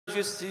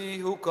Majesty,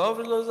 who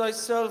covered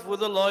thyself with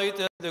the light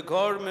and the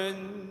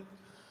garment,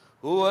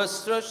 who has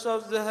stretched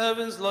out the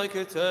heavens like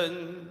a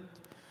tent,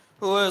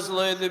 who has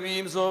laid the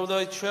beams of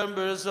thy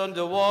chambers on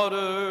the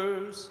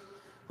waters,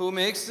 who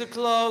makes the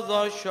cloud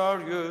thy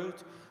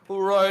chariot, who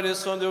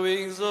ridest on the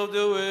wings of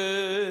the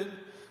wind,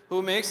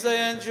 who makes thy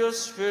angels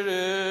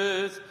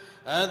spirit,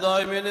 and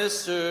thy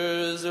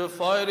ministers a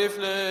fiery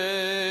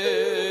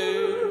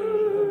flame.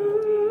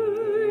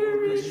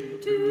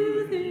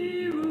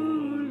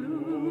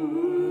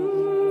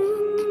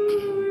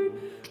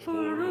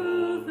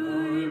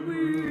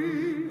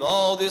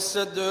 Thou didst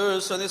set the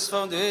earth on its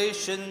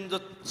foundation,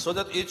 so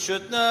that it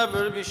should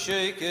never be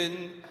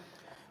shaken.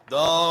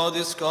 Thou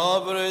didst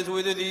cover it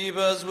with the deep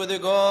as with a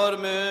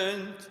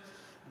garment.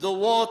 The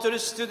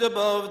waters stood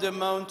above the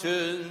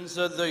mountains,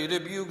 and they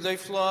rebuked thy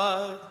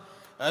flood.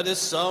 At the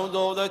sound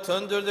of thy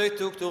thunder they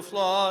took to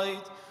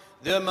flight.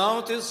 The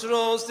mountains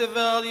rose, the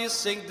valleys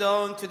sank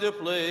down to the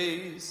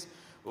place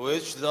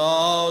which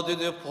thou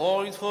didst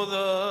appoint for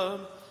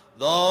them.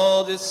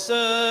 Thou didst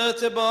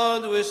set a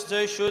bond which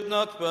they should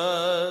not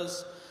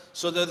pass,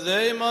 so that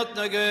they might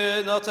not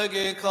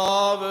again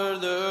cover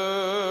the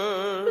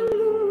earth.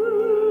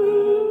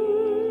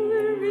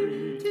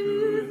 Glory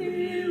to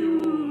thee, O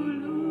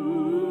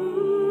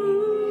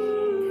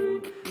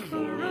Lord,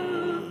 for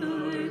all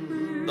thy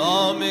works.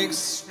 Thou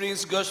makest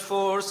springs gush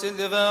forth in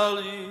the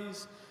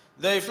valleys,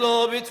 they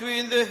flow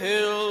between the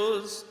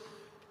hills.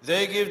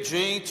 They give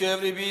drink to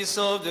every beast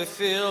of the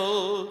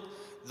field.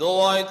 The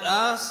white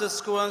asses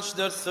quench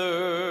their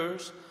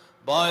thirst.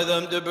 By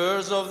them the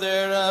birds of the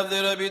air have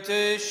their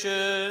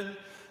habitation.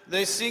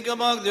 They sing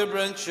among the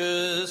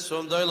branches.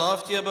 From thy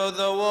lofty above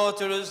the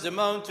waters, the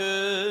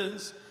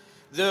mountains.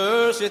 The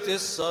earth it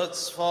is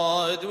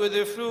satisfied with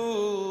the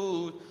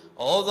fruit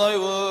of thy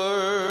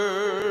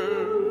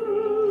word.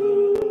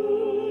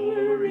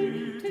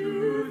 Glory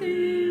to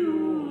thee, O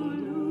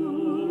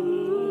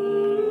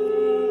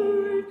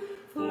Lord,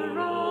 for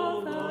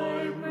all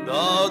thy works.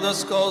 Thou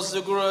dost cause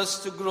the grass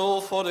to grow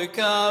for the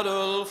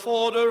cattle,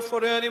 fodder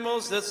for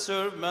animals that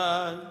serve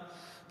man,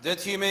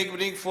 that he may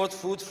bring forth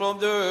food from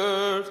the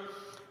earth,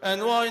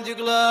 and wine to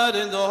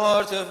gladden the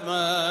heart of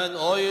man,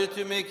 oil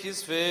to make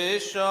his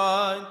face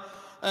shine,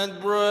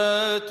 and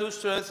bread to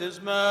strengthen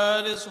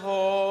man his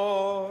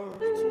heart.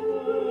 Glory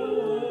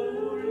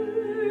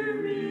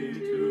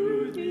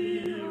to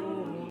thee, O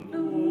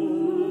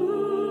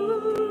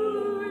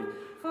Lord,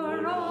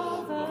 for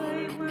all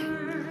thy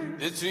works.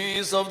 The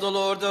trees of the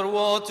Lord are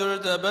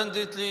watered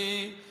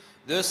abundantly,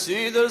 the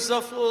cedars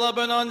of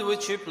Lebanon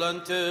which he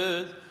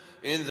planted.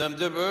 In them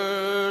the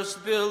birds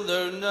build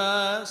their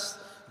nest.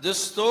 The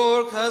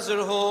stork has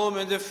her home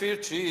in the fir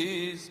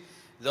trees.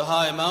 The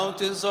high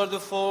mountains are the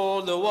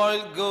fold, the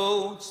wild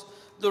goats.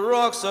 The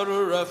rocks are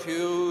a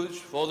refuge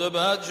for the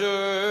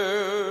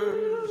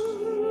badgers.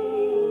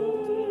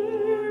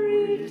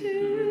 Glory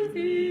to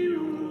thee, O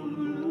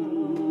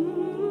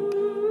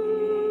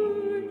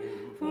Lord,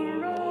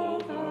 for all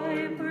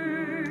thy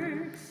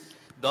works.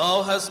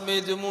 Thou hast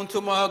made the moon to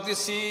mark the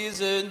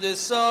season. The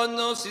sun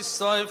knows its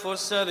time for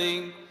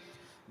setting.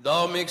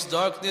 Thou makest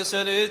darkness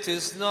and it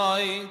is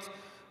night.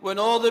 When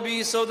all the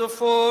beasts of the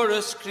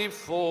forest creep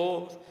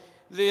forth,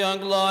 the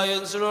young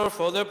lions roar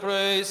for their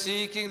prey,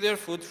 seeking their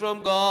food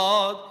from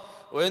God.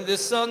 When the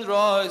sun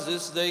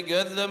rises, they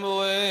get them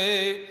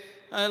away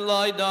and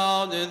lie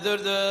down in their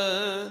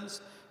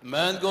dens.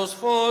 Man goes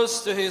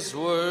forth to his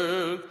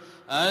work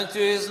and to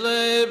his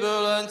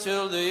labor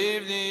until the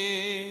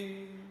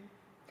evening.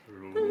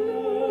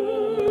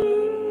 Glory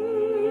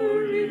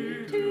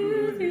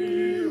to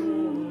thee, O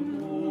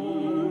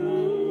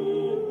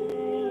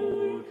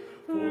Lord,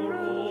 for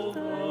all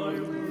thy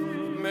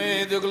works.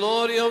 May the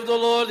glory of the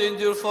Lord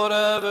endure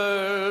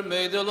forever.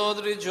 May the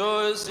Lord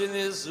rejoice in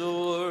his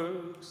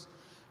works.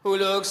 Who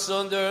looks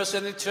on the earth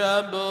and it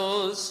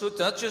trembles, who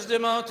touches the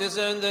mountains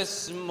and they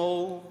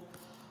smoke.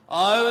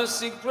 I will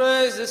sing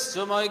praises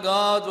to my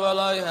God while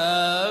I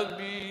have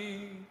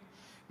been.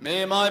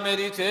 May my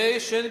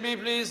meditation be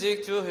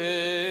pleasing to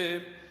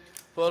him,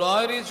 for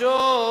I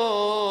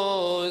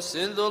rejoice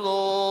in the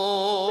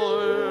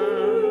Lord.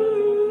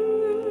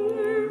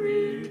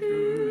 Glory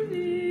to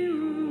thee, O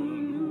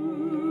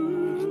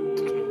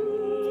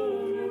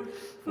Lord,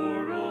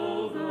 for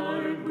all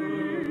thy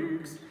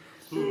works.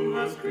 Who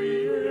has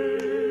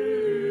created,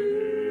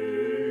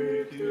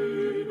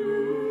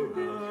 who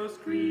has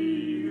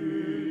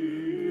created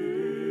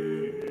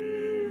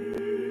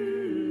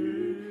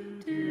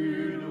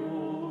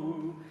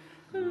all.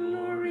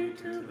 Glory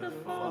to the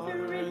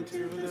Father, and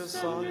to the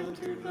Son, and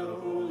to the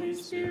Holy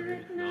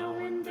Spirit, now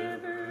and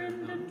ever,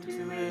 and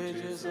unto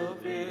ages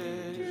of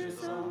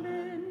ages.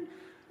 Amen.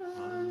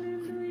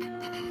 Alleluia,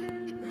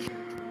 alleluia,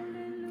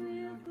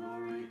 alleluia.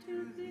 Glory to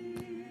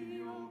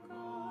thee, O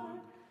God.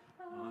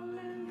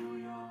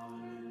 Alleluia,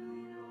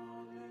 alleluia,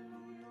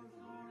 alleluia.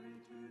 Glory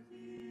to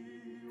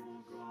thee, O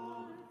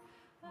God.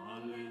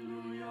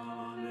 Alleluia,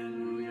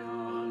 alleluia,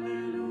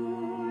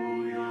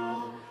 alleluia.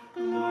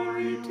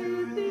 Glory to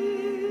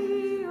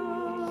thee, O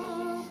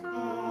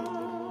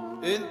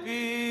God. In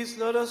peace,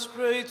 let let us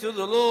pray to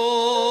the Lord.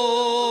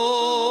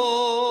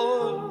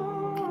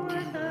 Lord,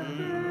 have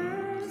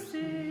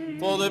mercy.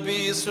 For the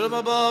peace from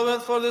above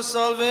and for the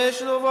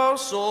salvation of our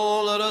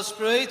soul, let us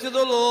pray to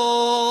the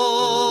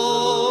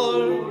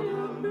Lord.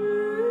 Have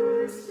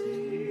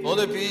mercy. For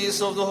the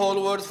peace of the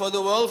whole world, for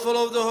the welfare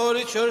of the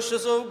holy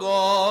churches of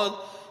God,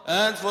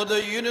 and for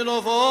the union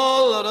of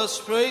all, let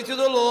us pray to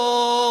the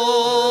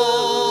Lord.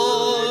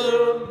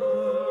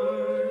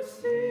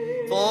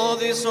 Mercy. For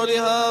this holy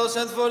house,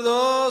 and for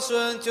those who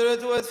enter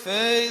it with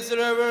faith,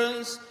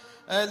 reverence,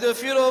 and the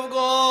fear of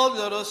God,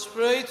 let us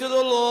pray to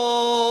the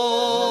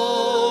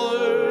Lord.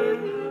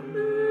 Have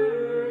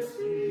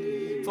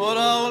mercy. For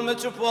our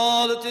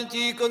Metropolitan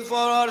Deacon, for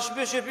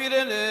Archbishop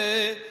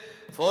Irene,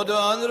 for the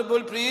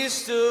honorable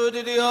priesthood,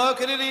 the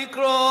diaconry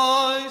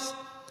Christ,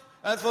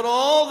 and for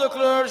all the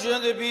clergy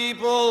and the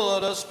people,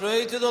 let us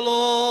pray to the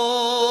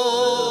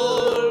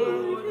Lord.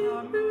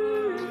 Have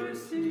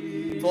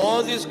mercy.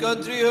 For this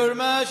country, Her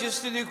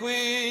Majesty the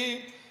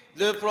Queen,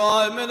 the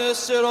Prime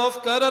Minister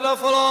of Canada,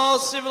 for all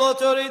civil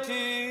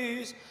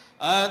authorities,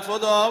 and for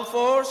the armed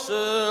forces,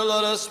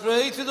 let us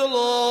pray to the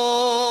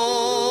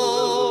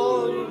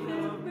Lord.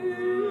 Have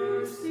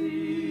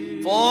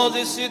mercy. For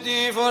this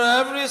city, for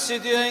every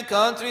city and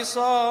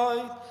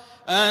countryside,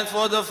 and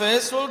for the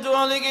faithful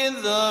dwelling in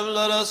them,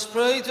 let us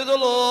pray to the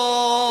Lord.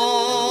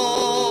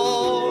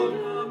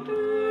 Have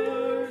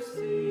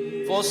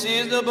mercy. For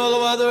seasonable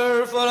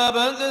weather, for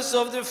abundance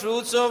of the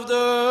fruits of the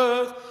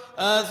earth,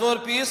 and for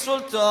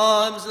peaceful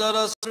times, let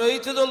us pray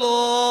to the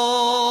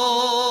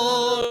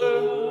Lord.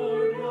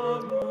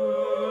 Have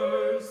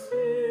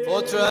mercy.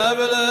 For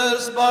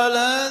travelers by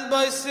land,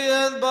 by sea,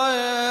 and by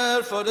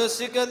air, for the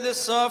sick and the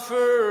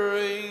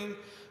suffering,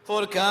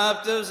 for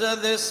captives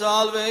and their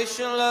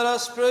salvation, let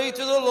us pray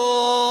to the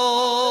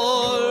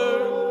Lord.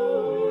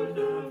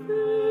 Have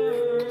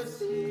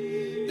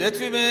mercy. That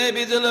we may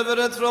be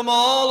delivered from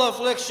all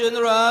affliction,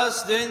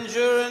 wrath,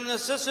 danger, and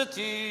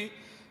necessity,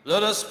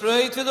 let us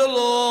pray to the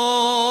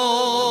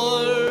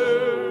Lord.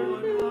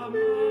 Have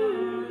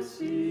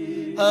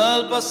mercy.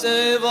 Help us,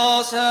 save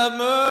us, have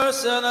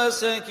mercy on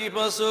us, and keep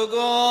us, O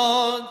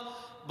God,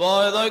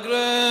 by thy grace.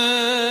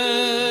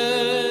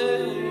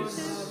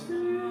 Have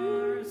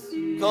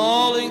mercy.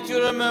 Calling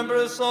to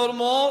remembrance our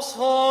most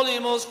holy,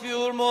 most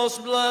pure,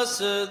 most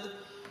blessed,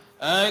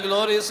 and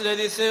glorious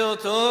Lady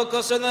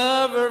Theotokos and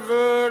ever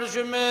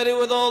Virgin Mary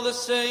with all the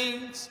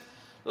saints,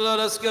 let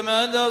us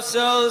commend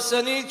ourselves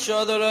and each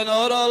other and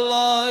all our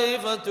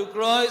life unto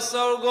Christ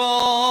our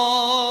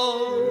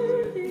God.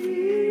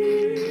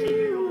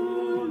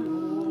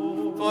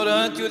 For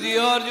unto thee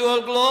are due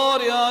all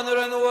glory, honor,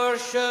 and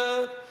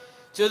worship,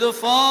 to the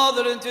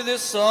Father, and to the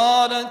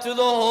Son, and to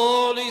the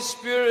Holy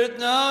Spirit,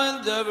 now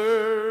and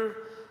ever,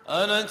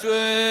 and unto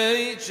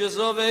ages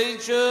of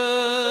ages.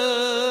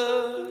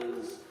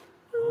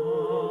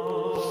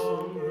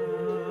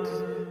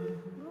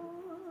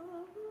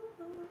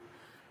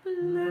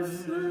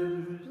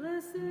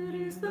 Blessed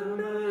is the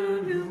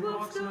man who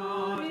walks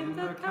not in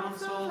the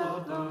counsel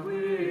of the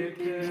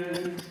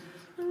wicked.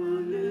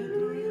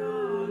 Alleluia,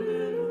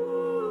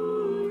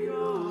 alleluia.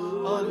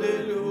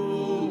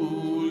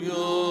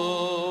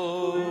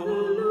 Hallelujah.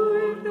 The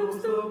Lord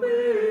knows the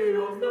way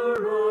of the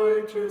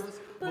righteous,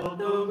 but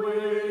the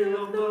way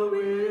of the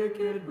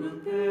wicked will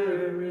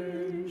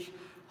perish.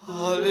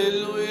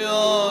 Hallelujah.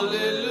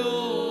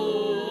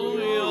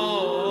 Hallelujah.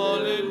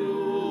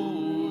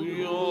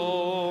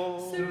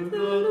 Hallelujah. Serve the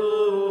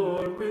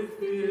Lord with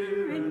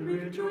fear and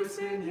rejoice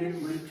in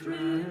him with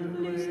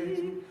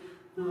trembling.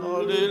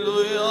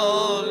 Hallelujah.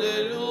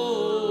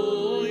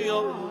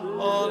 Hallelujah.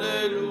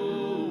 Hallelujah.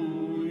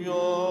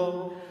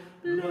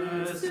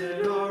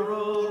 Blessed are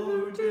all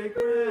who take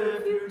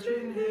refuge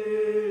in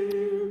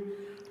him.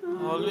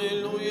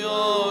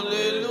 Hallelujah.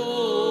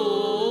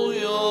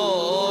 Hallelujah.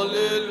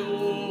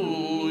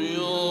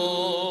 Hallelujah.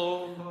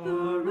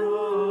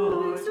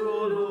 Arise, O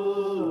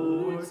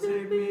Lord,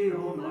 save me, O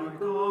my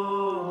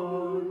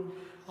God.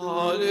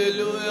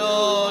 Hallelujah.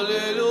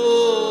 Hallelujah.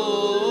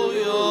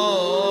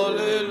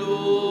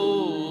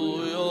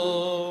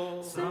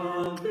 Hallelujah.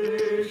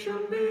 Salvation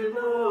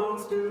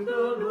belongs to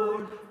the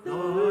Lord.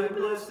 Thy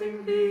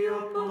blessing be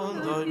upon On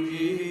thy thy people.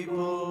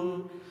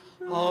 people.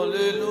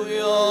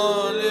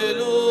 Hallelujah.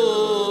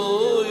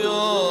 Hallelujah.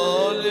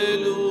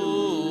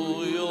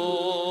 Hallelujah.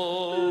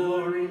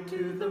 Glory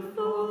to the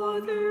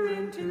Father,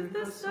 and to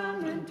the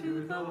Son, and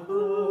to the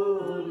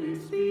Holy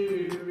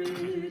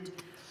Spirit.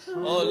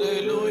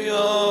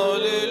 Hallelujah.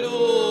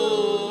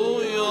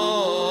 Hallelujah.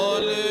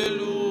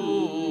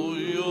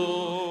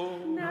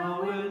 Hallelujah.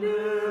 Now and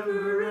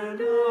ever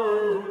and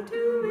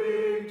unto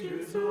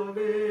ages of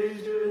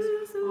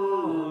ages.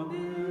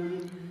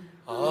 Amen.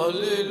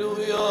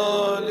 Hallelujah.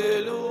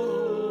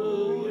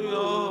 Hallelujah.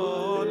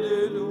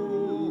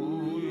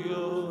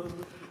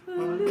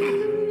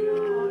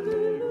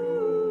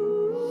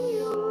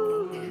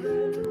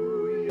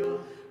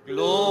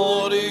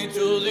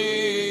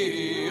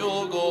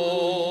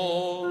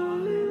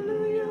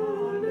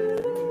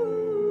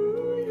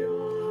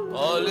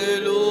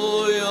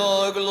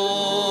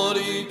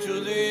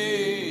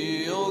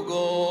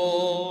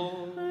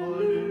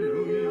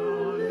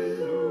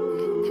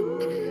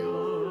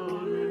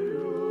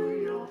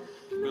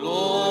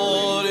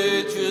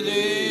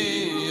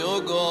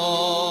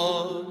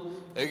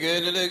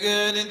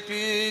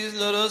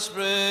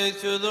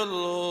 to the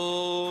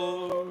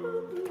Lord.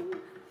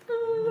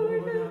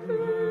 Lord, have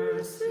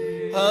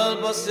mercy.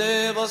 Help us,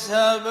 save us,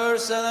 have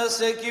mercy, and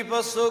us, and keep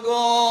us, O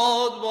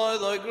God, by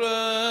thy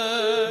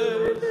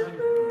grace. Have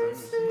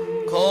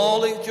mercy.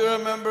 Calling to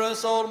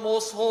remembrance our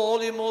most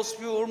holy, most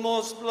pure,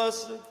 most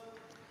blessed,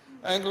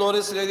 and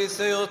glorious Lady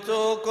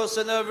Theotokos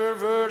and ever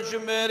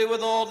Virgin Mary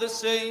with all the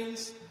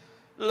saints,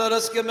 let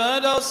us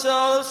commend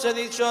ourselves and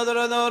each other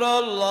and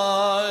our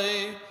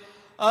life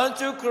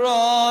unto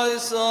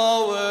Christ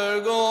our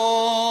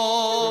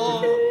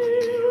God.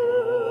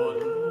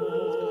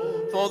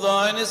 For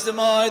thine is the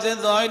might, and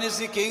thine is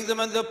the kingdom,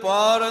 and the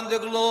power, and the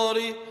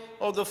glory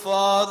of the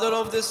Father,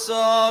 of the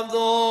Son, of the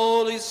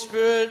Holy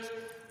Spirit,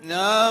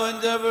 now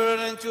and ever,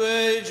 and into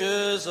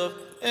ages of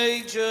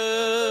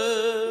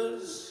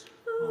ages.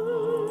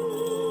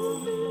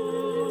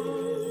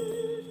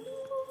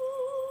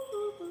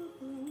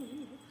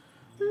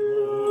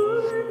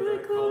 Lord, I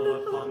call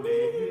upon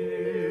thee,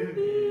 hear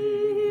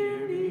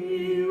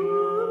me, O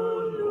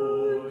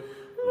Lord.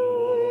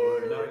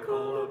 Lord, I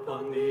call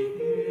upon thee,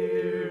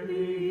 hear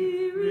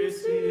me,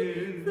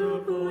 receive the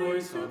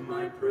voice of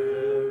my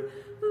prayer.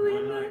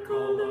 When I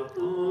call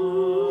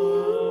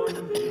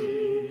upon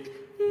thee,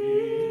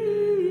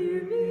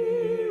 hear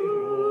me, O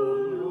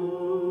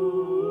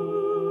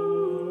Lord.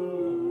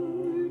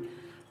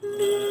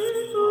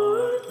 Let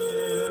my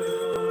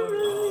prayer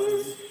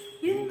arise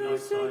in thy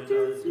sight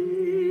as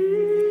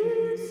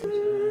incense,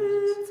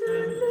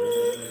 and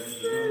let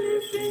the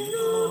lifting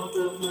up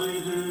of my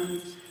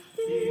hands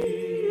be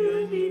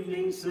an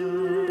evening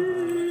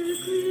sacrifice.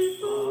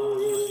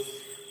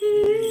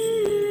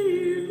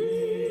 Hear me,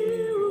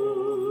 O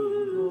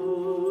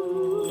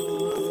Lord.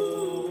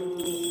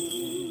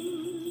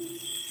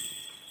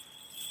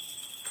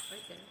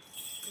 Right there.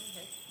 Go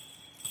ahead.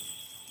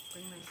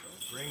 Bring my soul.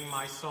 Bring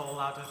my soul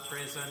out of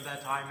prison,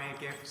 that I may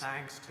give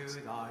thanks to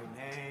thy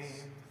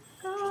name.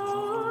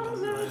 Come,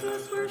 let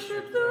us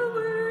worship the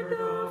Word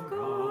of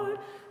God,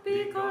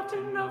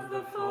 begotten of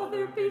the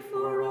Father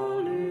before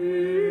all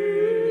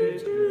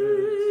ages,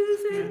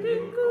 and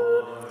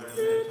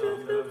incarnate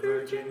of the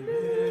Virgin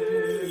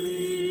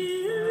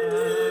Mary,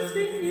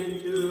 having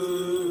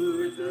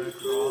endured the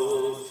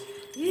cross,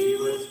 he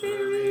was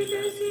buried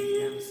as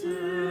he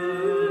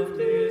himself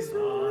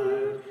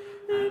desired,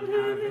 and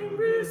having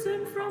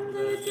risen from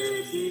the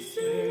dead, he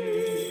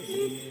saved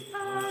me.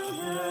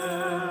 Amen.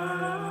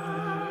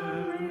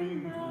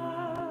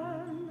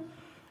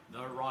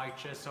 The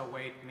righteous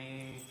await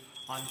me,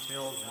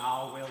 until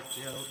thou wilt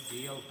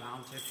deal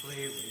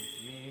bountifully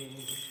with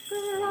me.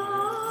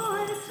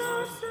 Christ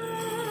our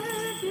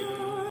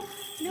Savior,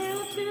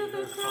 nailed to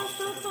the cross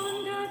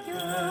upon the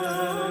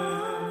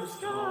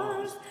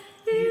stars,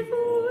 he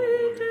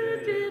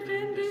voided it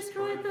and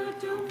destroyed the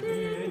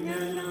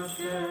dominion of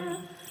death.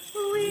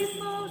 We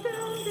fall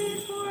down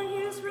before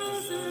his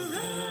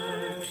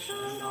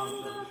resurrection on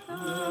the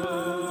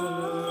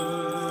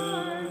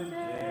third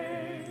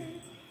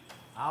day.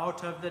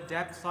 Out of the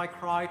depths I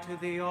cry to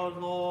thee, O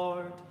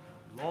Lord.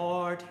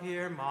 Lord,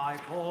 hear my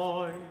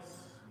voice.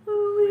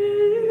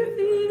 With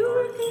the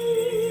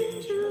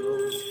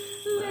archangels,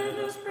 let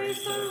us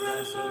praise the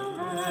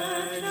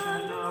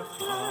resurrection of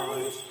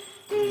Christ.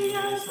 He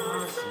is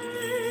our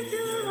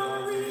Savior,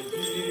 our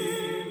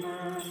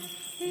Redeemer.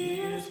 He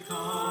is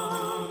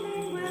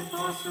coming with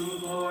awesome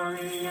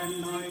glory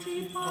and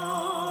mighty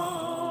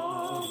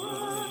power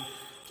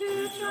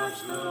to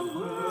judge the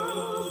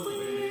world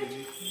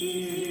which he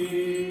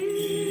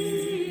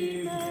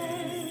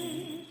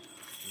made.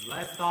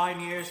 Let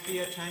thine ears be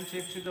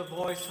attentive to the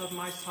voice of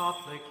my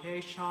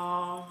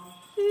supplication.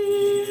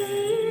 The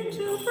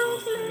angel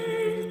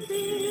proclaimed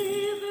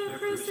thee, the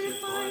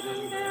crucified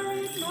and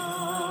buried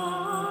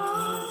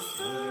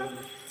Master.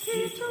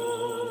 He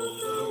told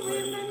the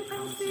women,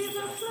 come see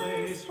the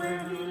place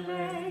where he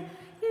lay.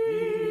 He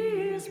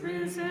is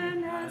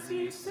risen as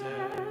he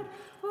said,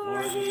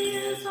 for he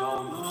is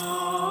almighty.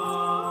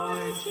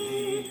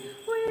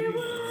 We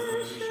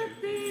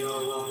worship thee, O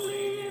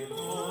only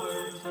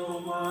immortal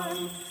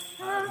one.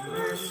 Have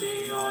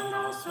mercy on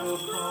us, O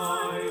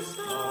Christ,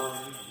 the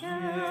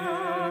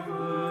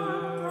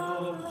ever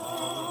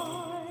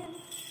alive.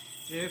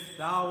 If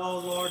thou, O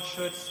Lord,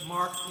 shouldst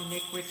mark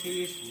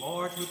iniquities,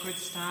 Lord, who could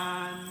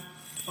stand?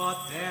 But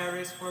there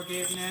is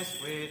forgiveness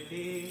with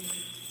thee.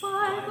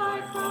 By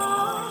thy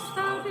cross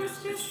thou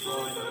didst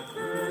destroy the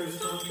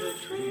curse of the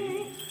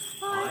tree.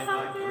 By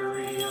thy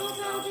burial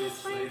thou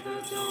didst slay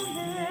the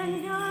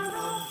dominion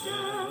of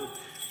death.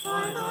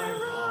 By thy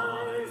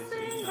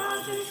rising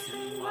thou didst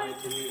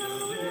enlighten the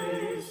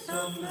race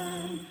of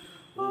men.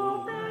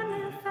 O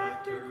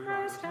benefactor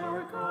Christ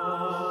our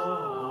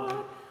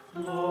God,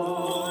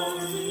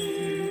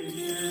 glory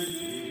to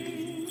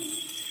thee.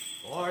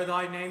 For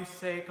thy name's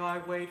sake I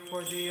wait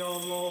for thee, O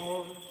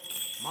Lord.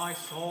 My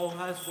soul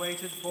has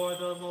waited for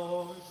the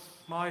Lord.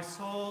 My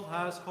soul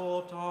has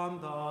hoped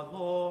on the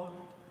Lord.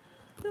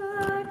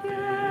 The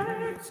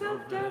gates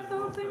of death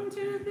open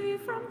to thee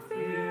from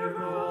fear,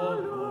 O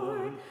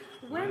Lord.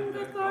 When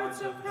the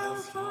guards of hell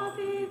saw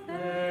thee,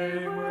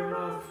 they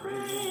were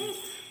afraid.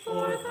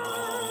 For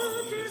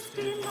thou didst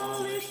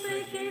demolish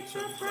the gates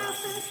of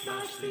brass and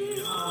smash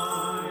the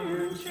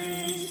iron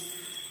chains.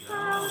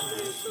 Thou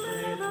didst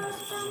lead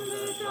us from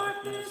the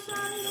darkness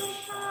and the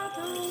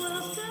shadow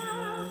of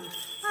death,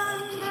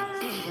 and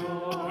hast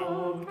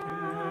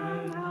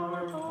broken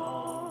our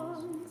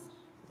bonds.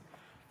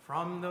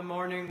 From the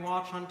morning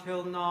watch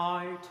until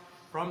night,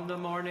 from the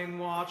morning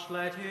watch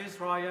let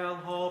Israel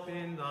hope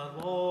in the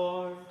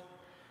Lord.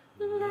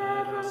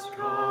 Let us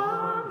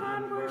come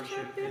and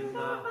worship in the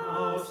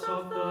house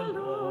of the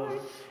Lord,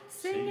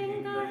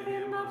 singing the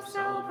hymn of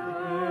salvation.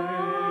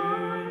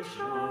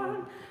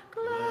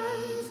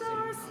 Cleanse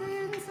our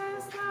sins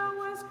as thou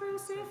wast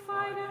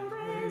crucified and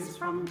raised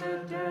from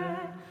the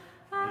dead,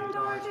 and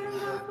art in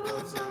the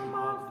bosom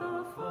of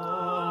the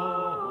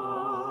Father.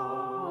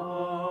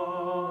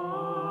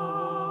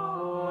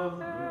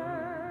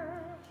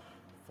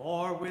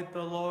 For with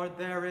the Lord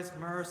there is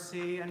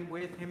mercy, and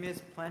with him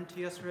is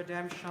plenteous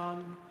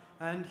redemption,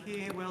 and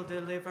he will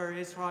deliver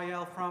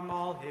Israel from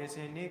all his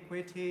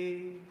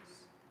iniquities.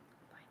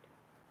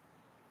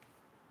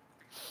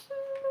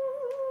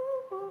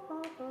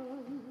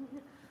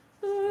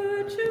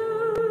 The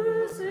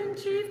chosen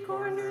chief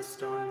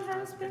cornerstone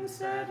has been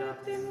set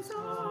up in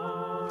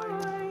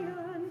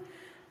Zion,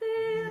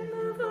 the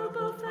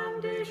immovable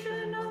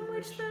foundation on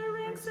which the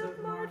ranks of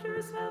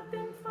martyrs have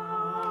been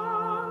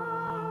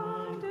founded.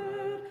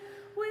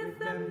 With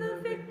them the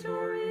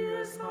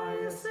victorious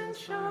Hyacinth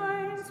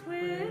shines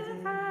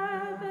with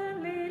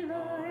heavenly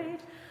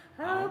light.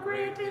 How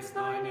great is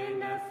thine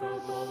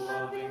ineffable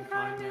loving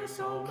kindness,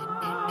 O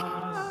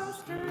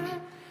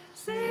Master!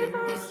 Save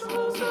our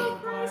souls, O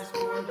Christ,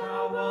 for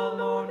thou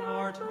alone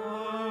art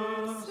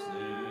merciful.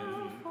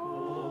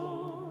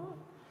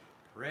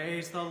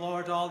 Praise the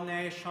Lord, all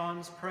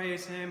nations,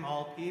 praise him,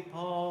 all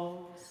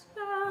peoples.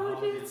 Thou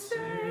didst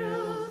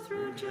sail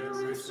through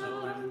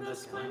Jerusalem, the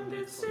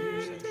splendid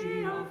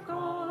city of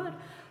God,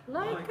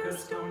 like a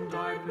stone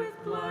dyed with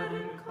blood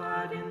and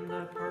clad in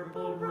the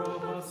purple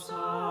robe of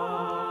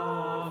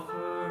suffering.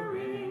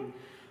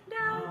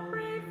 Now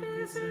pray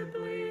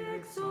visibly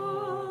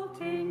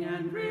exulting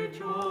and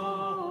rejoicing,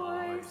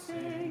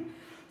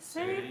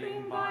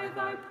 saving by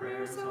thy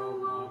prayers,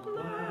 O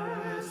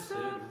blessed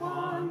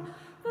one,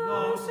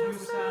 those who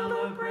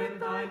celebrate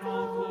thine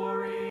all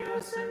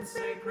glorious and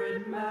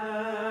sacred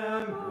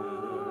memory.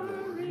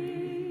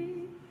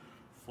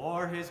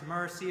 For his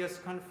mercy is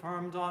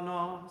confirmed on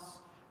us,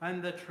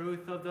 and the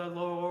truth of the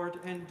Lord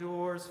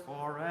endures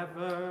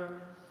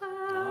forever.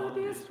 Thou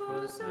didst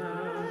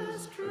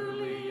possess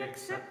truly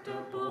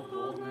acceptable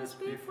boldness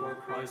before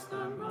Christ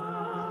the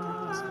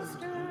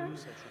Master.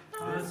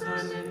 As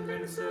an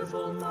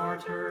invincible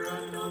martyr,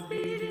 an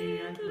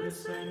obedient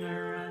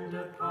listener, and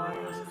a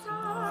pious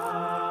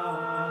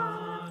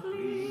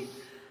athlete,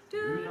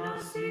 do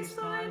not cease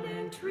thine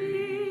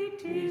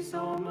entreaties,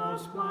 O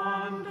most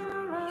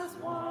wondrous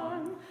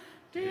one,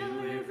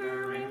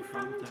 delivering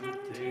from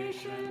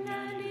temptation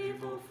and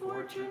evil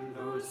fortune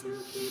those who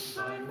keep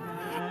thy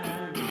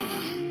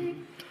memory,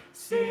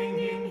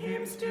 singing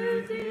hymns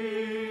to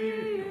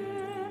thee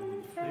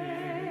in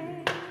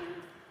faith.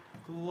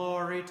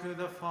 Glory to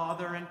the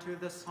Father, and to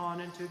the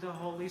Son, and to the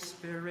Holy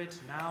Spirit,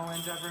 now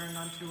and ever, and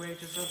unto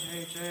ages of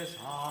ages.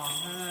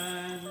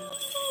 Amen.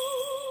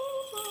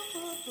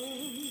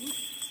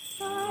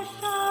 The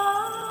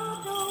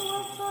shadow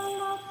of the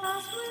love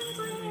has with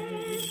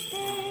grace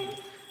came,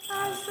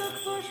 as the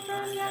bush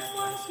burn yet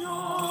was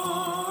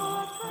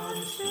not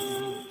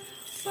consumed,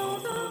 so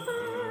the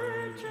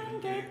Virgin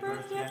gave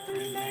birth yet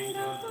remained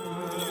a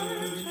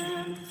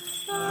virgin.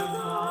 The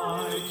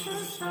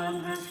righteous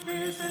Son has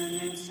risen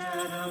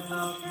instead of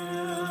the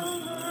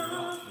pillar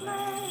of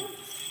flame,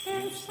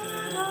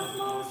 instead of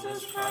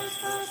Moses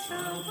Christ the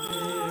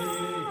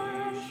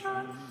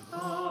salvation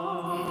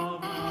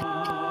of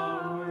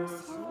our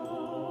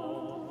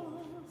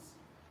souls.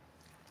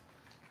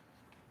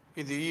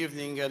 In the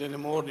evening and in the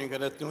morning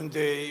and at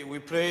noonday, we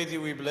pray thee,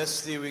 we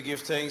bless thee, we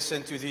give thanks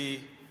unto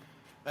thee.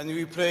 And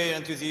we pray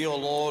unto thee, O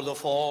Lord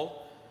of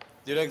all,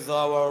 direct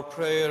thou our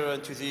prayer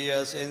unto thee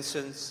as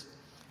incense,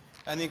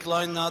 and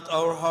incline not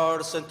our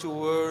hearts unto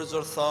words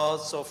or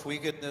thoughts of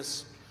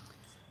wickedness,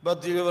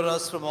 but deliver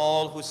us from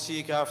all who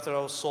seek after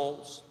our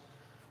souls.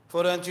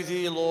 For unto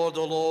thee, Lord,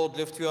 O Lord,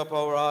 lift you up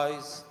our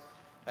eyes,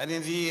 and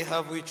in thee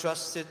have we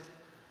trusted.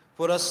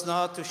 Put us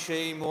not to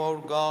shame, O our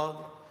God.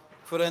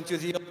 For unto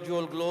thee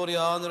all glory,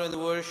 honor, and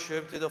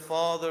worship to the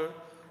Father,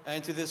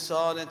 and to the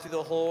Son, and to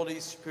the Holy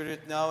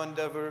Spirit, now and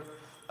ever,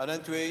 and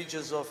unto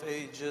ages of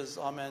ages.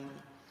 Amen.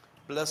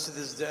 Blessed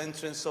is the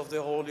entrance of the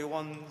holy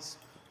ones,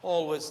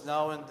 always,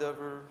 now, and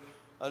ever,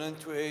 and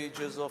unto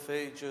ages of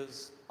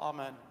ages.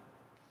 Amen.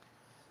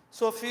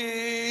 Sophia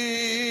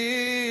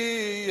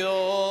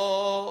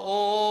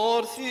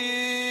Orthi.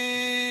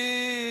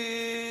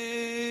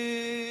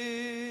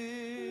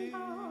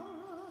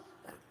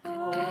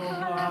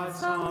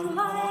 Some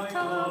light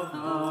of the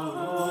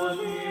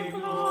holy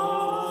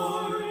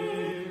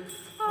glory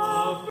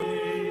of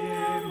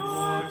the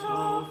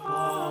immortal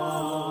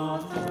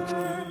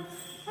Father,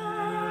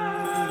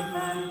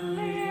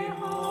 heavenly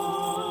hope.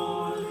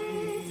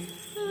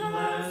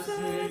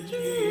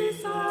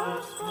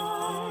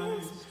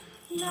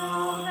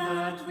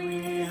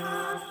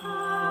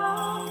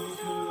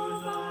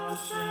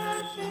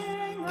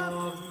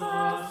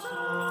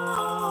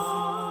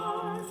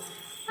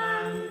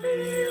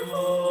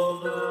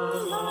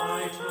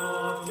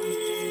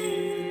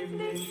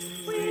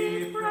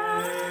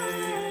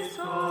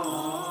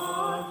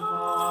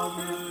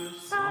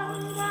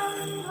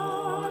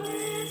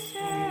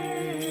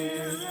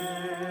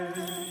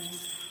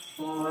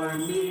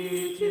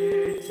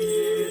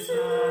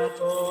 at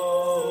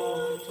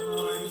all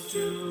times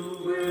to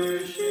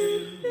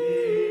worship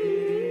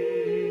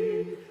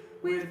thee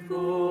with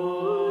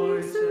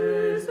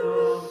voices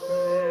of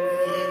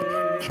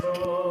praise,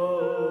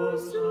 O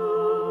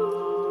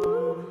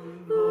Son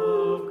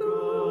of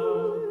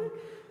God,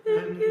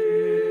 and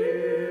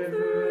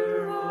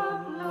Giver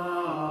of life.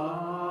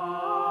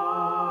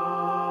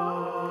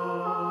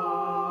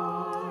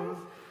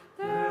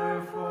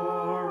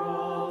 Therefore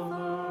all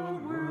the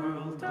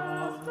world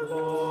doth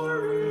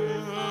glorify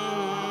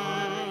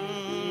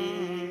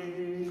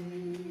thee.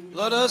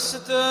 Let us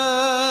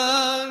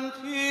stand,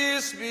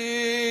 peace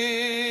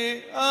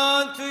be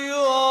unto you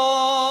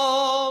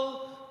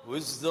all,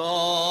 wisdom.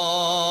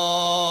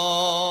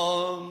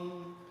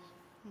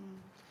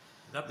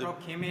 The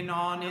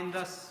prokimenon in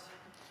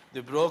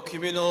The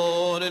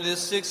prokimenon in the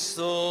sixth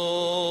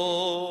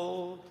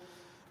soul.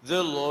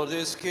 The Lord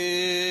is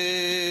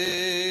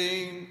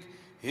King,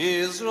 he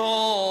is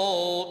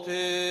robed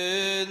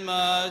in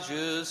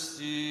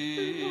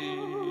majesty.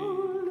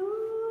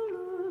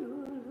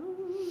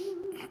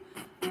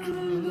 The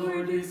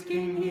Lord is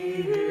King,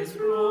 he is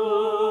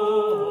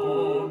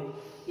robed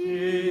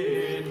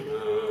in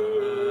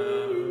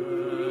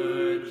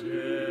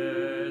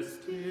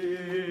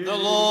majesty. The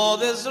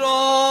Lord is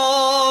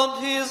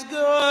robed, he is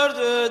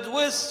girded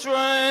with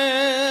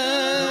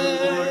strength.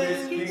 The Lord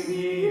is King,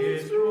 he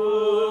is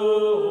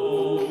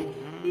robed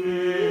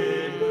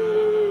in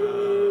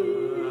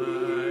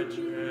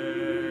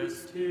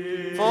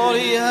majesty. For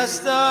he has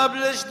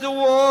established the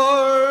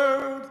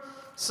world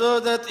so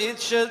that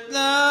it should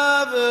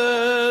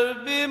never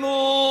be moved. The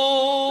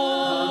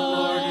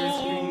Lord is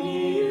King,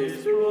 he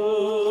is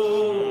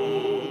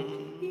robed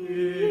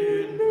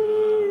in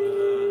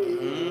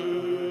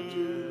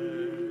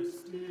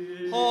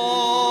majesty.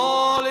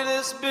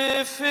 Holiness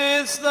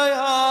befits thy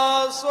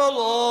house, O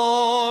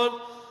Lord,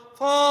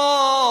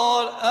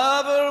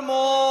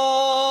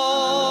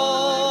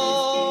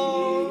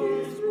 forevermore. He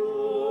is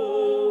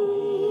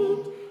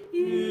robed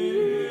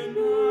in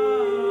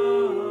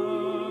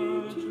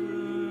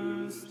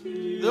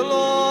majesty. The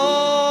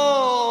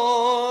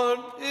Lord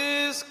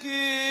is King.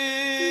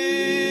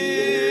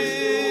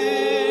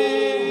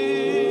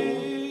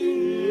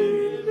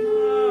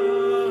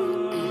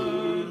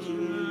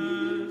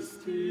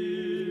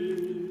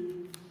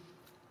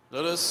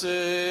 Let us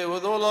say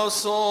with all our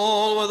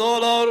soul, with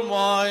all our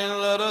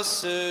mind, let us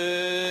say.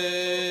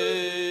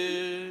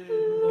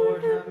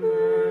 Lord have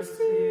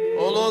mercy.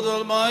 O Lord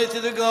Almighty,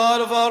 the God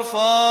of our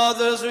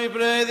fathers, we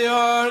pray thee,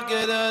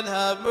 hearken and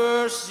have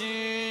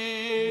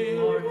mercy.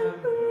 Lord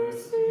have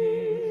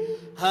mercy.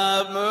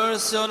 Have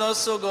mercy on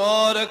us, O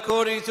God,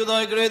 according to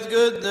thy great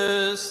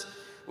goodness.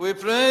 We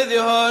pray thee,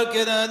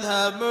 hearken and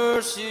have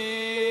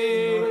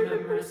mercy. Lord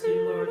have mercy.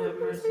 Lord have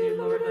mercy.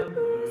 Lord have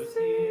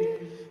mercy.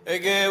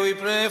 Again, we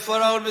pray for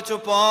our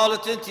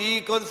Metropolitan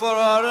Tikhon, for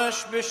our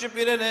Archbishop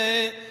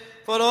Irene,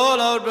 for all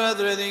our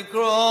brethren in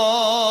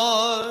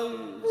Christ.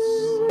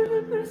 Lord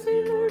have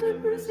mercy. Lord have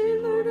mercy.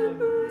 Lord have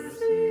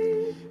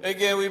mercy.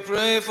 Again, we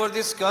pray for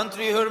this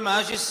country, Her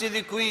Majesty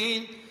the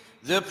Queen,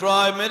 the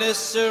Prime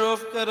Minister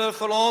of Canada,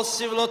 for all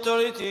civil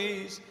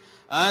authorities,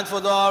 and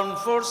for the armed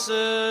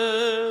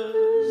forces.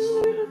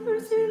 Lord have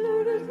mercy.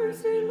 Lord have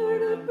mercy.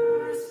 Lord have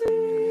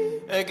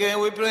mercy. Again,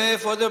 we pray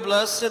for the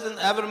blessed and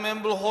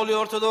ever-member Holy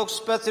Orthodox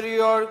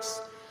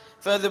Patriarchs,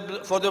 for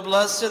the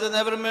blessed and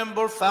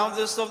ever-member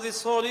founders of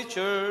this Holy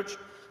Church,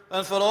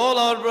 and for all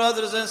our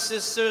brothers and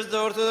sisters, the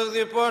Orthodox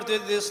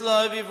departed this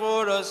life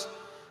before us,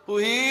 who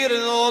hear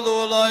and all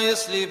who lie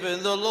asleep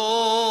in the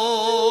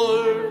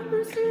Lord. Lord have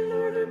mercy.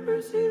 Lord have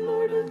mercy.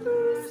 Lord have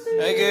mercy.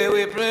 Again,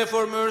 we pray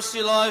for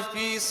mercy, life,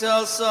 peace,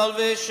 health,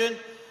 salvation,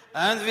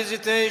 and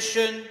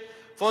visitation,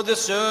 for the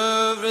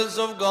servants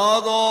of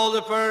God, all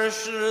the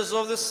parishioners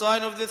of the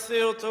sign of the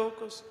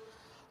Theotokos,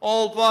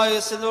 all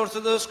pious and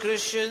Orthodox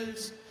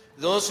Christians,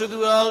 those who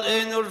dwell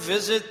in or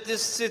visit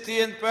this city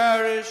and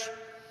parish,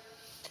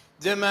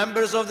 the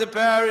members of the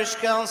parish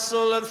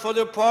council, and for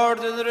the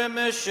pardon and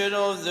remission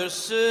of their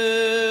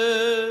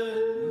sins.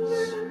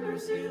 Lord have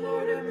mercy.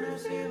 Lord have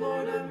mercy.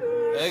 Lord have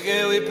mercy.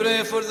 Again, we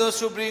pray for those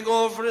who bring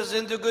offerings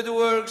into good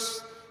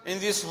works in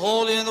this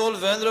holy and all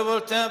venerable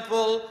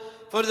temple,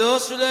 for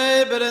those who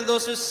labor and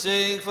those who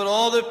sing, for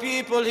all the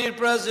people here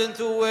present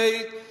who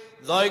wait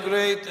thy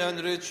great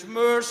and rich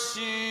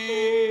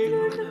mercy.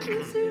 Lord have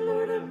mercy.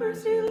 Lord have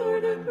mercy.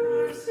 Lord have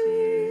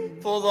mercy.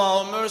 For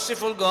thou,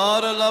 merciful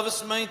God, and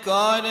lovest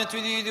mankind, and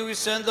to thee do we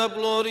send up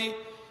glory,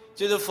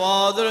 to the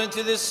Father, and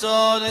to the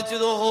Son, and to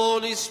the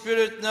Holy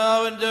Spirit,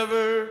 now and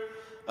ever,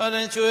 and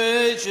into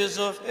ages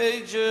of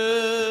ages.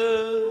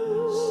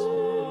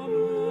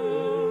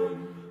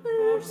 Amen.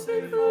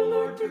 Vouchsafe, O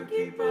Lord, to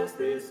keep us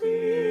this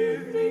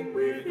evening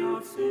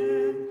without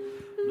sin.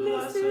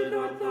 Blessed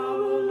art thou,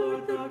 O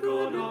Lord, the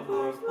God of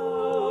our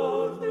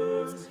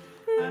fathers,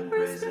 and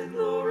praised and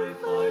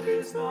glorified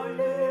is thy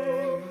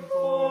name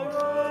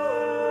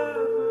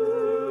forever.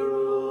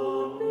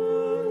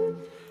 Amen.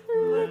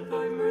 Let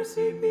thy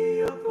mercy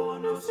be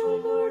upon us, O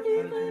Lord,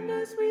 even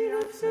as we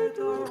have set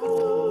our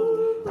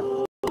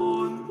hope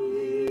on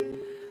thee.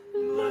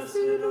 Blessed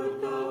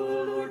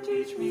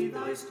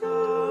thy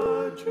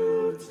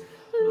statutes.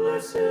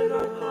 Blessed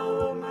art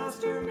thou, O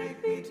Master,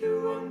 make me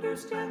to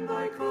understand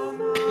thy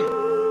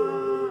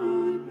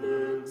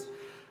commandments.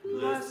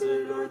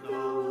 Blessed art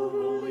thou, O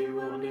Holy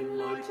One,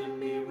 enlighten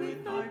me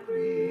with thy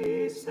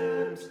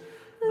precepts.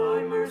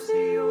 Thy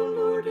mercy, O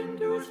Lord,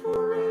 endures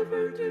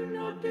forever. Do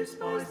not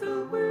despise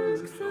the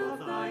works of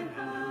thine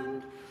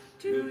hand.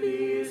 To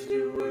thee is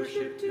to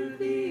worship, to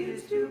thee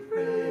is to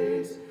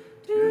praise,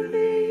 to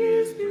thee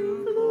is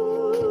to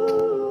glory,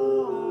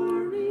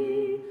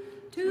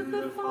 to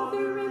the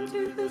Father and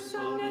to the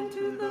Son and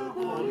to the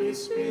Holy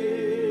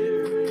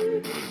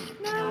Spirit,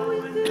 now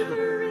and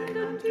ever and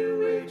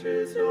unto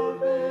ages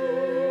of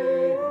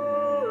ages.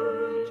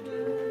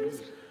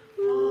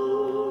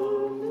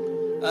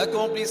 Amen.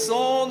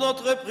 Accomplissons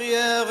notre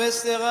prière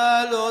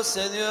vestérale au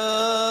Seigneur.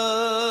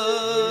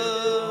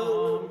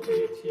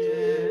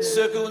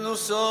 Secours nous,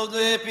 sauve,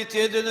 aie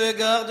pitié de nous et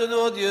garde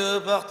nos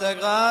dieux par ta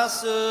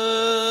grâce.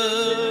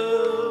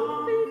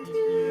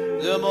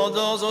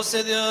 Demandons au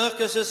Seigneur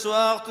que ce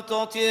soir tout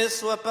entier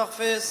soit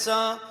parfait,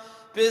 saint,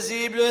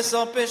 paisible et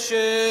sans péché.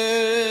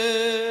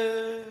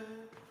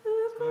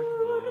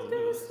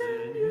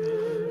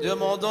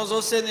 Demandons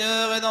au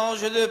Seigneur un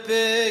ange de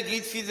paix,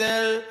 guide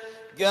fidèle,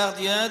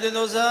 gardien de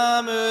nos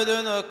âmes et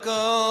de nos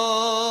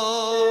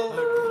corps.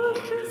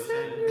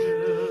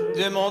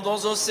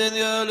 Demandons au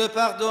Seigneur le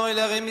pardon et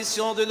la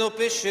rémission de nos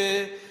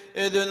péchés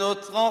et de nos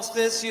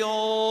transgressions.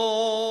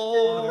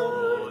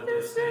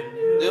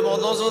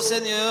 Demandons au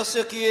Seigneur ce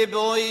qui est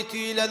bon et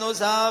utile à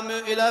nos âmes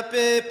et la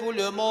paix pour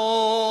le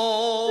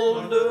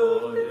monde.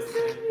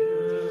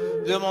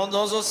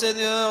 Demandons au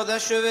Seigneur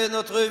d'achever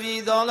notre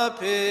vie dans la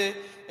paix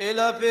et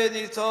la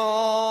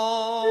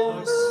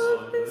pénitence.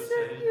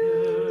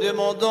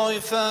 Demandons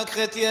une fin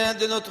chrétienne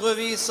de notre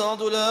vie sans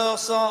douleur,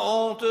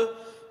 sans honte,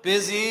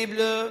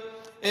 paisible,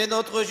 et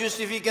notre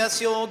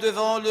justification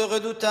devant le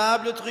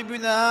redoutable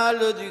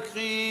tribunal du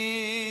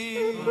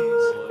Christ.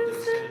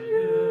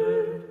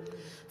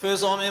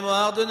 Faisons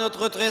mémoire de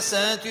notre très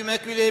sainte,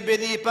 immaculée,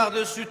 bénie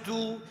par-dessus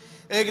tout,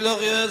 et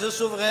glorieuse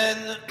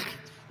souveraine,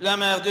 la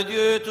Mère de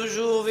Dieu,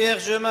 toujours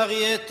Vierge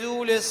Marie et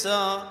tous les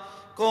saints.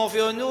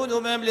 Confions-nous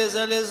nous-mêmes les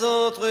uns les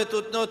autres et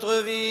toute notre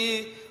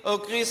vie au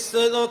Christ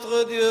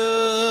notre Dieu.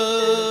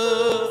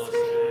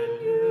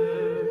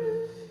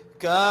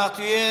 Car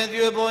tu es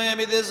Dieu bon et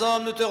ami des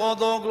hommes, nous te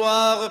rendons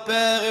gloire,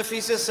 Père et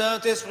Fils et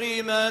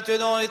Saint-Esprit,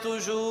 maintenant et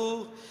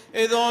toujours,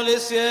 et dans les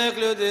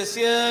siècles des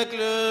siècles.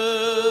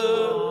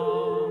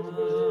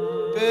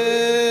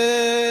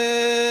 Paix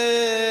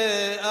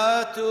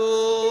à tous.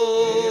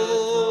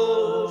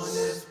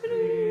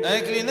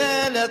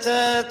 Inclinez la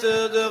tête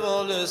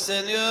devant le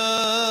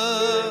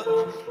Seigneur.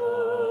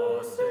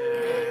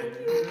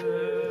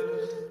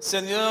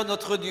 Seigneur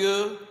notre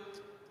Dieu,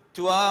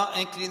 toi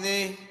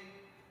incliné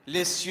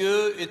les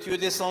cieux et tu es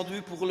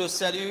descendu pour le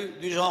salut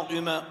du genre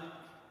humain.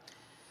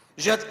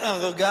 Jette un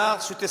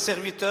regard sur tes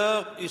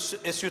serviteurs et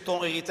sur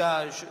ton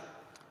héritage,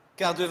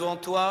 car devant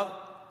toi,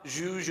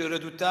 juge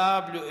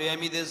redoutable et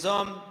ami des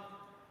hommes,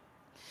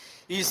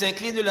 ils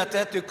inclinent la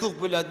tête et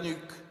courbent la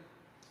nuque.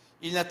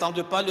 Ils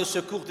n'attendent pas le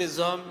secours des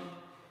hommes,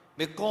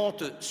 mais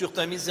comptent sur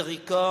ta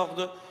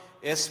miséricorde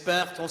et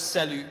espèrent ton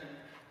salut.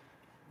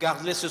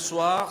 Garde-les ce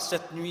soir,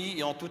 cette nuit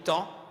et en tout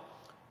temps,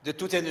 de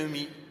tout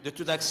ennemi, de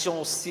toute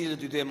action hostile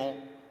du démon,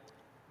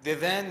 des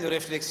vaines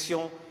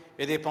réflexions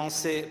et des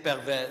pensées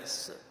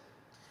perverses.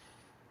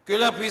 Que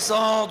la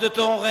puissance de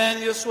ton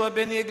règne soit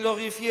bénie et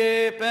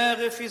glorifiée, Père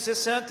et Fils et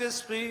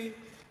Saint-Esprit,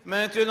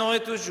 maintenant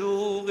et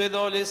toujours et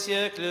dans les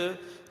siècles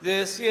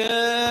des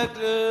siècles.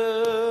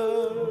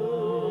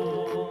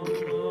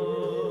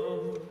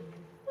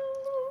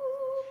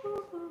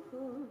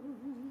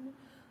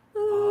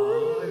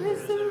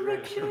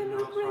 Resurrection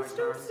of Christ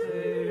our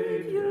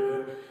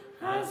Savior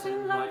has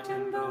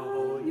enlightened the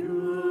whole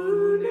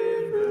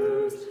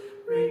universe,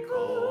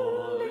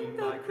 recalling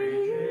thy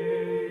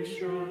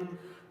creation.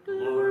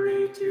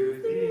 Glory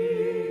to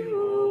thee, O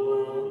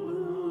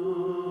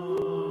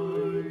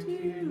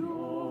Almighty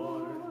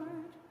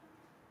Lord.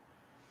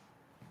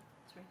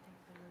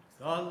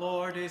 The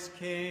Lord is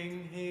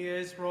King, he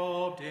is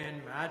robed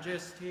in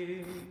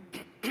majesty.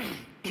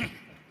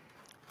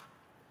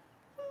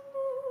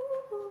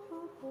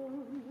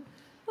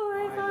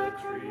 By thy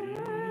tree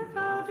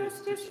thou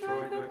didst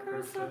destroy the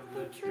curse of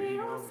the tree,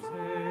 O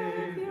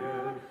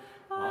Savior.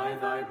 By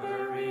thy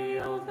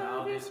burial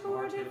thou didst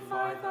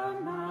mortify the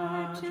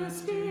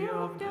majesty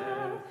of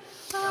death.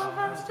 Thou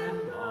hast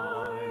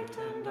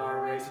enlightened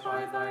our race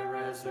by thy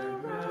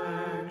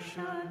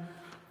resurrection.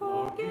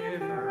 O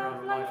giver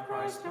of life,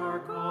 Christ our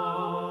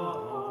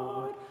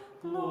God,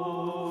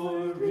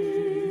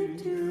 glory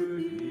to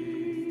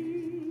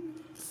thee.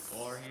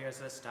 For he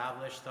has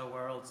established the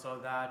world so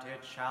that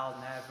it shall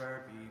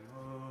never be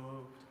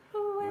moved.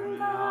 When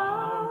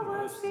thou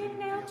wast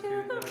nailed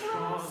to the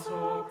cross,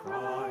 O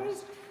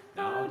Christ,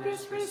 thou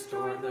didst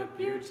restore the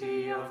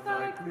beauty of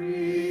thy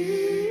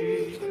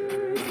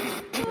creatures.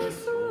 The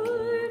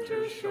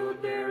soldiers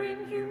showed their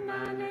inhumanity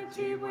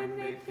humanity when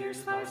they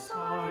pierced thy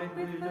side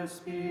with the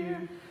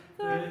spear.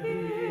 The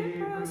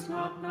Hebrews,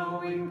 not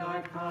knowing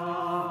thy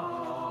power,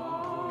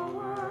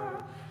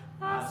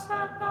 asked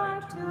that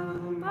thy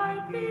tomb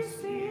might be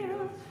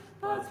sealed,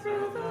 but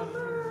through the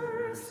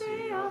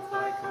mercy of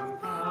thy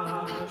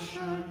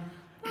compassion,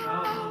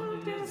 thou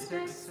didst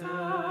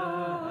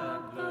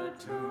accept the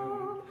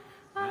tomb,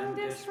 and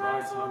didst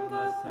rise on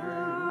the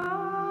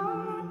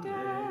third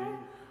day.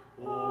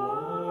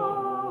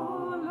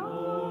 O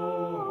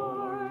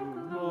Lord,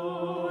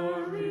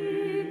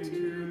 glory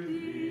to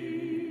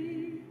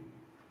thee.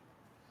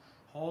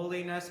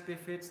 Holiness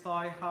befits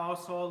thy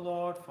house, O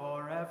Lord,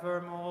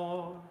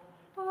 forevermore.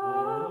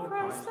 O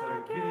Christ,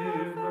 the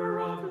giver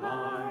of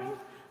life,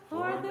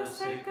 for the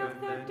sake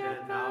of the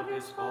dead thou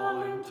didst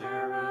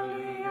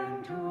voluntarily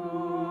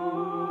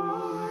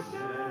endure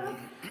death,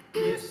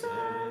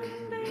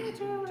 descending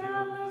to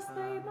hell as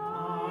the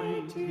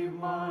mighty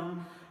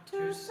one,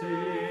 to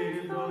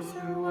save those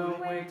who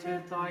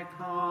awaited thy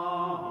coming,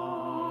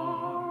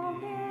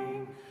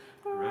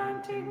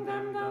 granting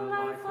them the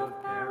life of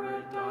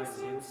paradise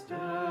instead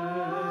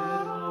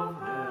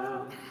of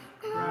hell.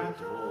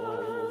 Grant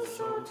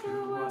also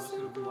to us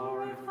to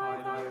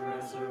glorify thy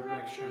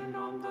resurrection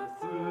on the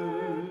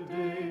third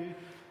day,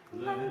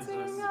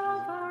 cleansing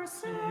of our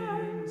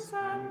sins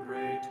and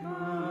great mercy.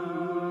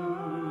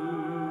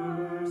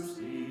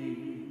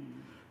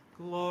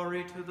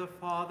 Glory to the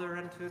Father,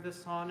 and to the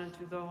Son, and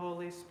to the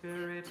Holy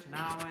Spirit,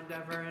 now and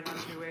ever, and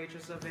unto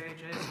ages of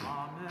ages.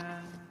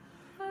 Amen.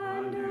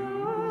 And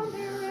who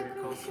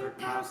miracle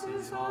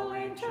surpasses all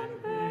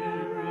ancient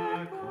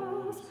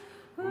miracles,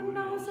 who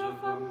knows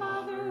of a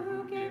mother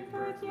who gave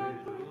birth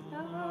yet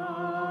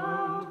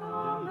without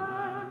a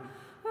man,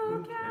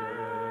 who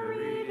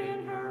carried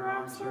in her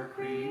arms her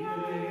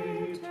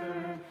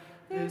Creator.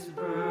 His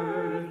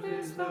birth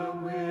is the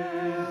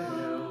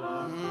will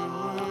of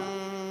God.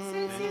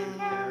 Since you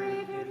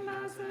carried him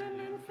as an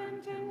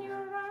infant in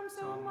your arms,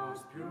 O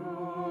most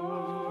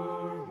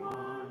pure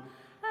one,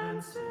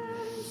 and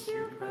since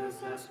you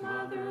possess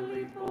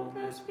motherly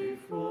boldness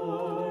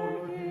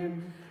before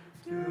him,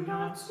 do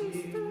not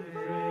cease to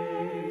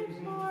praise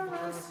for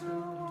us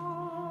who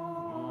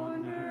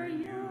honor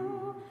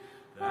you,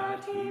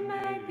 that he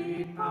may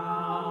be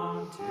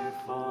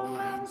bountiful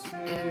and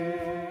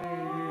save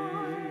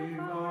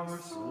our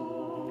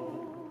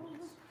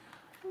souls.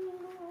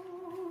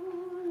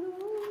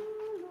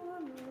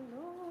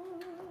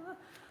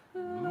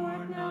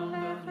 Lord, now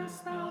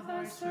lettest thou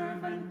thy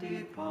servant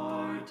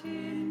depart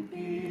in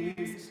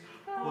peace,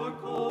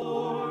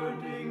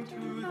 according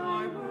to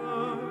thy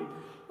word.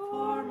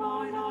 For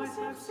mine eyes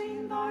have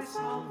seen thy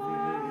salvation,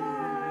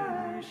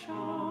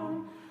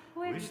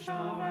 which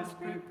thou hast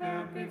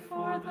prepared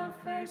before the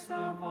face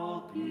of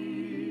all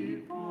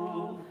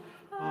people,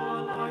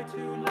 a light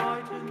to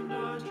lighten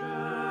the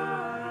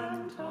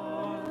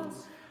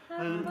Gentiles,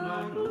 and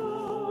the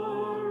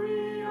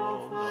glory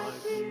of thy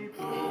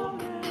people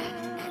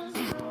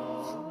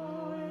Israel.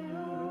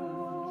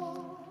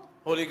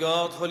 Holy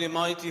God, holy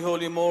mighty,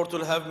 holy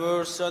mortal, have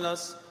mercy on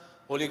us.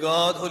 Holy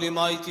God, holy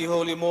mighty,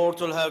 holy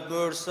mortal, have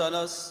mercy on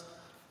us.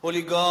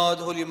 Holy God,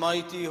 holy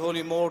mighty,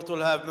 holy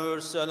mortal, have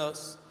mercy on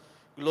us.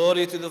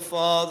 Glory to the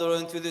Father,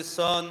 and to the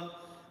Son,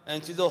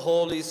 and to the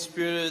Holy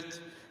Spirit,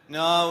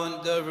 now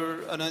and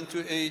ever, and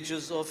unto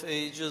ages of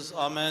ages.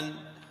 Amen.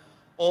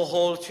 O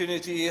whole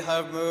Trinity,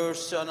 have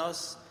mercy on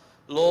us.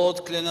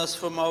 Lord, cleanse us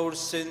from our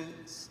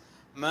sins.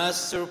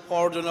 Master,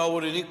 pardon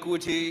our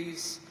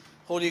iniquities.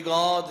 Holy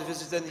God,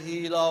 visit and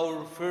heal our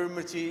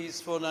infirmities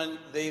for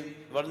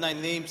thy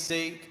name's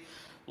sake.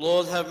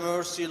 Lord, have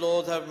mercy,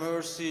 Lord, have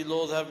mercy,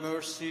 Lord, have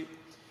mercy.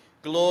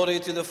 Glory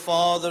to the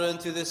Father, and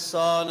to the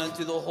Son, and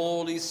to the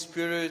Holy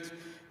Spirit,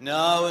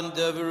 now and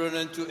ever, and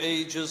unto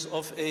ages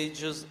of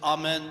ages.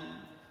 Amen.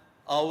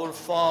 Our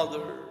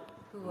Father,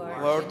 who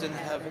art in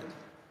heaven,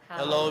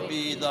 hallowed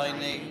be thy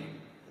name.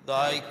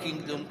 Thy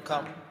kingdom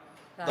come,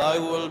 thy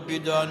will be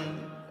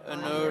done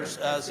on earth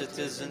as it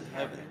is in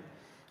heaven.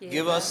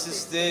 Give us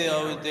this day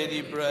our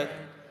daily bread,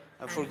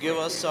 and forgive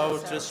us our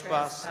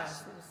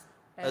trespasses,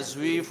 as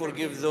we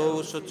forgive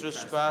those who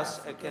trespass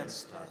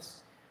against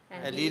us.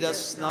 And lead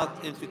us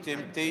not into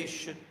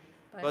temptation,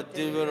 but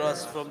deliver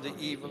us from the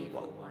evil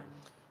one.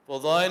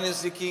 For thine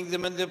is the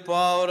kingdom, and the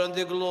power, and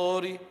the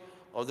glory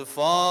of the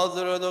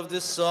Father, and of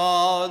the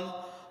Son,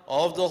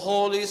 of the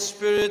Holy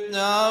Spirit,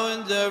 now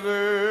and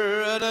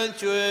ever, and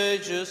unto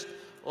ages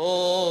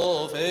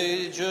of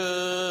ages.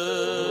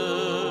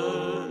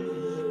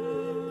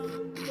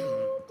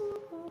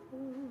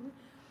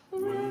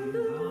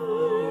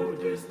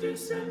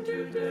 Descend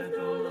to death,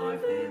 O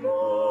life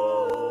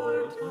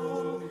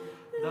immortal,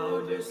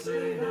 thou didst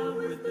slay hell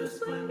with the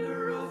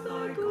splendor of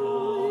thy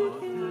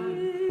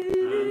Godhead,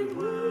 and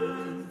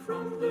when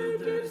from the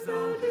dead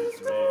thou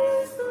didst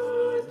raise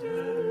the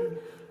dead,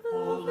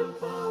 all the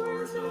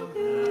powers of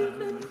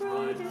heaven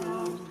cried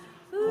out,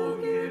 O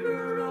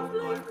giver of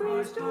life,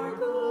 Christ our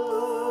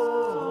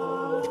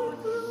God,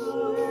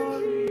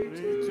 glory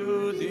to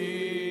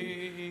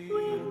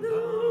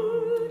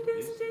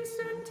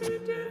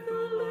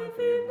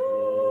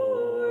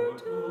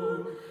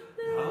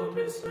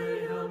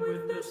Bethlehem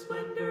with the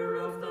splendor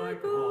of thy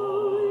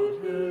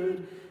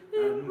Godhead.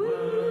 And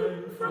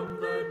when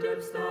from the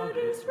depths thou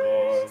didst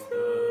raise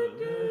the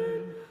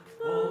dead,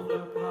 all the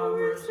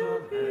powers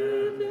of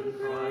heaven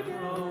cried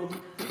out,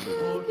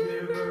 O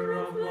giver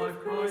of life,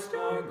 Christ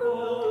our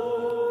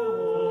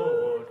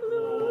God,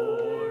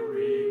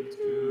 glory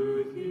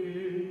to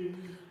thee.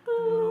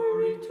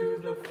 Glory to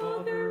the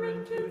Father,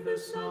 and to the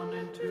Son,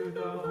 and to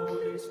the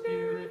Holy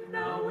Spirit,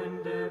 now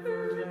and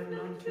ever, and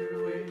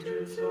unto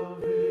ages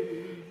of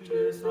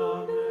ages.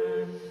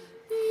 Amen.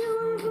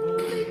 Your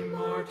holy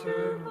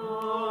martyr,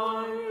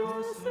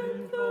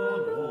 Hyacinth,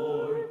 the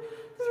Lord,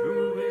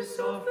 through his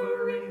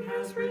suffering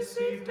has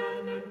received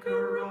an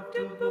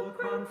incorruptible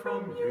crown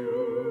from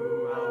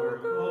you, our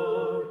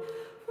God.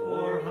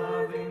 For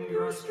having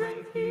your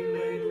strength he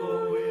laid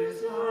low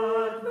his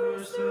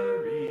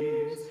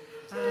adversaries,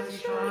 and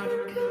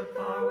shattered the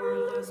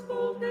powerless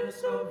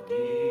boldness of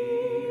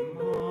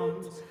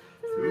demons.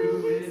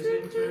 Through his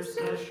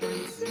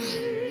intercession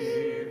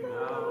save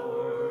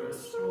our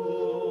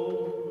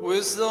soul.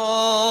 Wisdom.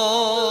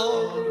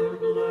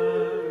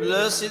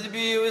 Blessed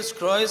be with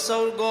Christ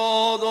our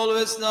God,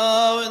 always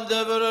now and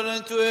ever and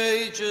into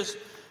ages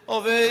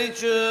of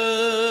ages.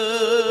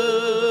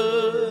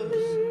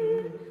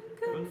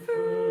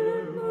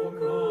 Confirm, O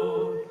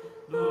God,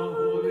 the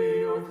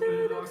holy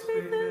Orthodox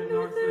faith and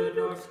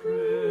Orthodox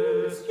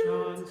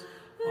Christians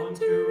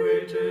unto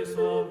ages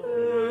of ages.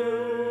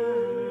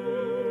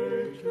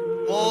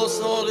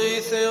 Most holy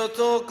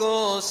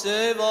Theotokos,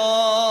 save us.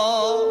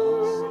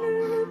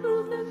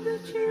 Honorable than the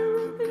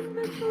cherubim,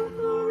 and more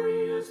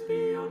glorious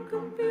beyond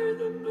compare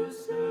than the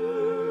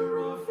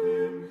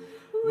seraphim.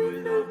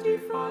 Without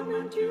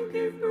defilement you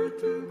gave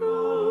birth to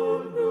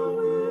God the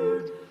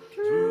Word.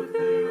 True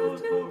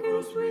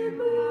Theotokos, we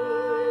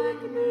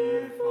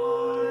magnify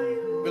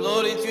you.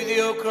 Glory to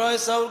thee, O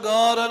Christ our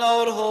God and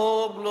our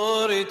hope.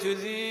 Glory to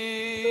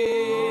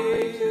thee.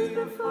 Glory to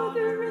the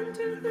Father, and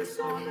to the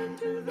Son, and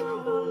to the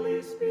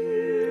Holy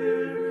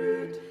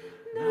Spirit,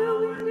 now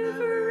and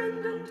ever,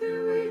 and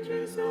unto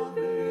ages of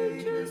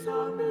ages.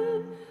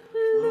 Amen.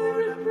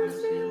 Lord have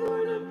mercy,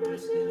 Lord have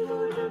mercy,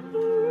 Lord have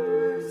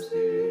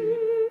mercy.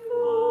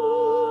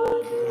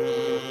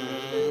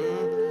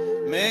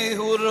 May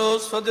who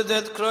rose from the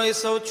dead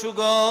Christ our true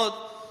God,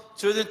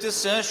 through the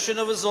intercession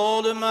of his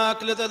all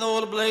immaculate and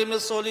all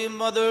blameless Holy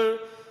Mother,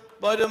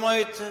 by the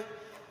might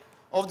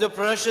of the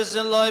precious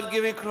and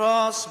life-giving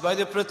cross, by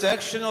the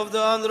protection of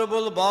the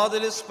honorable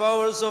bodiless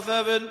powers of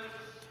heaven,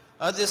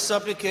 at the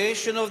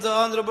supplication of the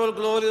honorable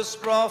glorious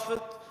prophet,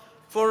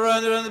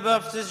 forerunner and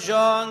Baptist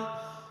John,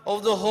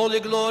 of the holy,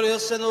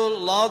 glorious, and all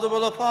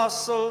laudable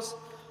apostles,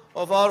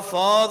 of our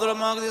Father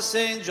among the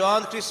saints,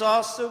 John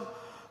Chrysostom,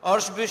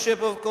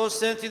 Archbishop of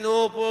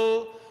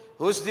Constantinople,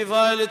 whose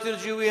divine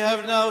liturgy we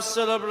have now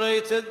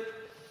celebrated,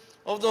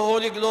 of the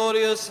holy,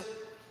 glorious,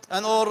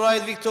 and all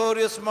right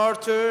victorious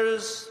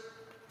martyrs,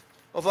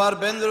 of our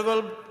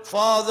venerable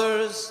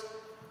fathers,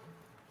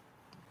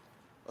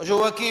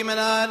 Joachim and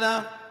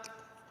Anna,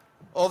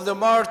 of the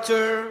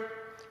martyr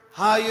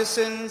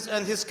Hyacinth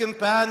and his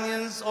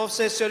companions of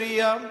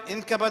Caesarea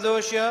in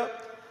Cappadocia,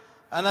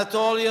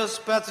 Anatolius,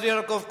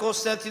 Patriarch of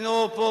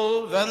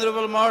Constantinople,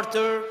 venerable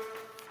martyr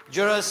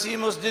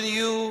Gerasimus the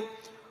New,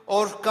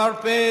 or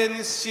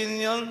Carpenis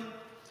Sinian,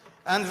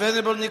 and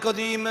venerable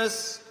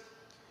Nicodemus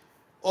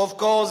of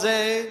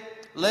Causae,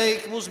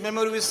 Lake, whose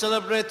memory we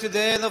celebrate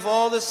today, and of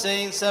all the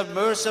saints, have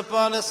mercy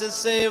upon us and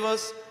save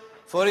us,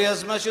 for he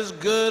has much as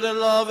good and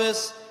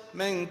loveth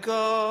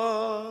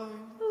mankind.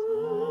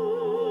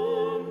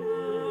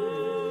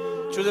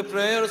 Through the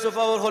prayers of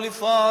our holy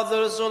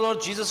fathers, O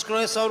Lord Jesus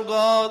Christ our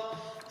God,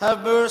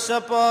 have mercy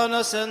upon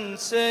us and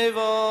save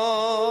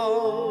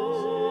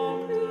us.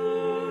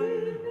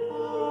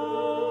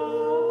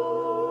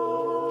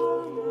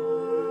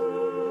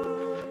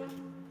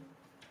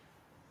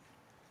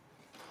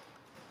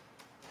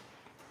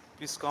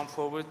 Please come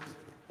forward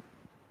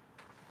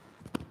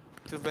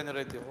to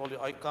venerate the holy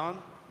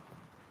icon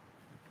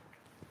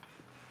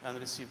and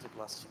receive the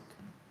blessing.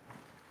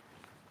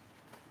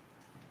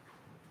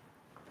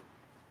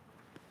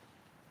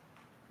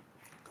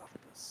 God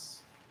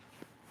bless.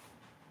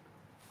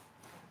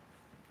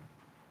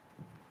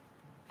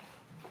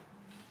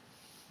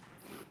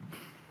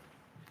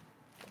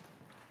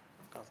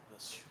 God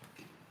bless you.